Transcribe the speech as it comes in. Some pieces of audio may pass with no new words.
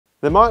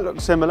They might look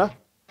similar,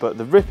 but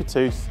the ripper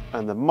tooth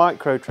and the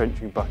micro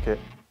trenching bucket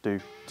do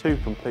two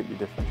completely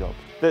different jobs.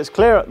 Let's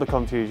clear up the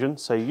confusion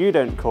so you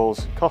don't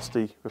cause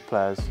costly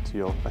repairs to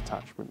your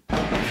attachment.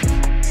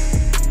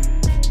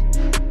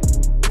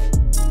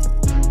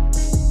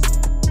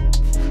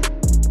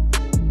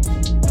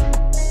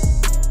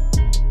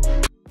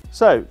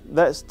 So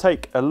let's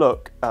take a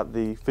look at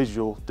the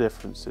visual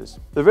differences.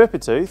 The ripper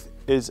tooth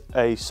is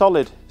a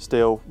solid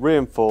steel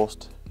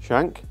reinforced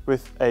shank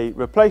with a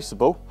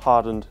replaceable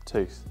hardened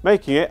tooth,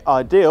 making it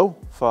ideal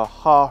for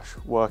harsh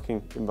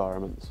working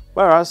environments.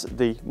 Whereas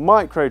the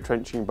micro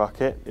trenching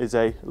bucket is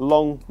a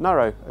long,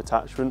 narrow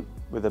attachment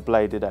with a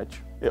bladed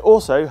edge. It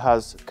also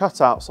has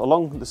cutouts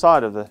along the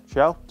side of the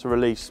shell to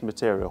release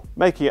material,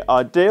 making it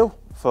ideal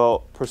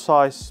for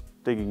precise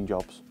digging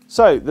jobs.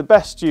 So the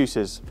best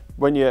uses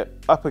when you're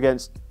up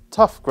against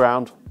tough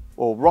ground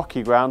or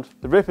rocky ground,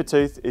 the ripper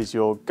tooth is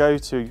your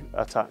go-to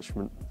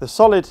attachment. The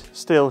solid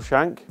steel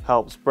shank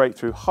helps break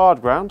through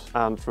hard ground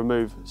and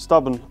remove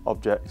stubborn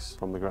objects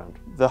from the ground.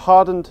 The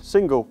hardened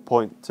single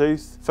point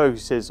tooth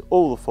focuses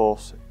all the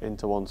force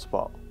into one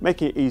spot,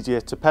 making it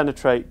easier to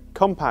penetrate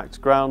compact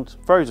ground,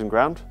 frozen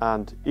ground,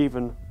 and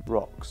even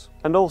rocks.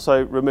 And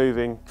also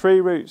removing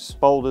tree roots,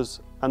 boulders,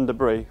 and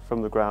debris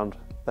from the ground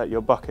that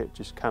your bucket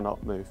just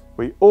cannot move.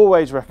 We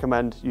always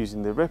recommend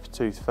using the ripper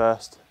tooth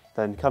first,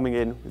 then coming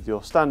in with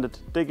your standard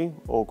digging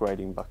or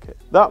grading bucket.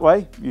 That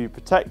way you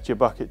protect your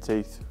bucket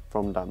teeth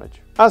from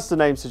damage. As the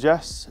name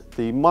suggests,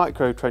 the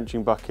micro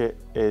trenching bucket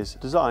is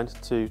designed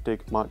to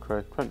dig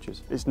micro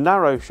trenches. Its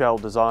narrow shell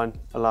design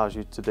allows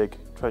you to dig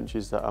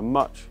trenches that are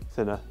much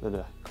thinner than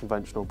a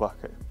conventional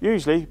bucket,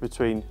 usually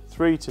between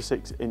 3 to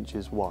 6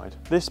 inches wide.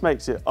 This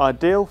makes it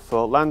ideal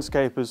for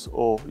landscapers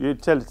or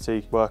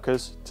utility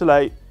workers to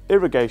lay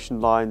irrigation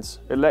lines,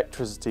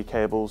 electricity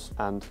cables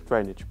and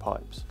drainage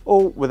pipes,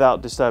 all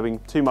without disturbing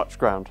too much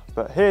ground.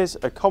 But here's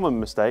a common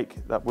mistake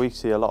that we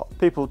see a lot.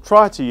 People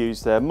try to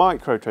use their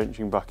micro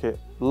trenching bucket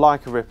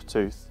like a ripper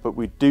tooth, but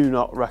we do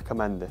not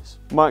recommend this.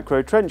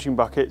 Micro trenching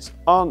buckets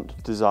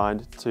aren't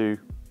designed to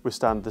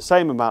withstand the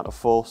same amount of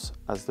force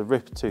as the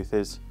ripper tooth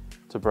is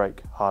to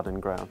break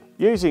hardened ground.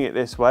 Using it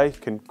this way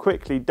can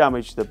quickly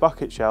damage the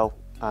bucket shell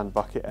and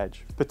bucket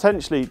edge,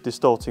 potentially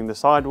distorting the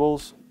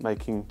sidewalls,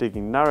 making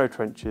digging narrow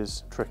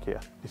trenches trickier.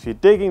 If you're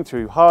digging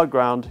through hard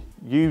ground,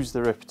 use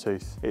the ripper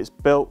tooth. It's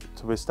built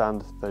to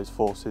withstand those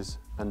forces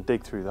and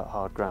dig through that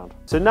hard ground.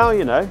 So now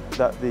you know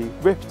that the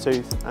ripper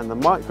tooth and the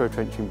micro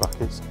trenching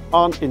buckets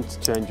aren't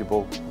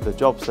interchangeable for the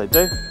jobs they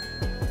do.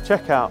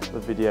 Check out the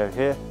video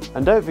here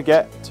and don't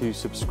forget to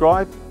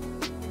subscribe,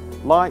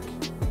 like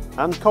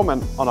and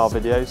comment on our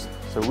videos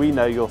so we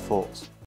know your thoughts.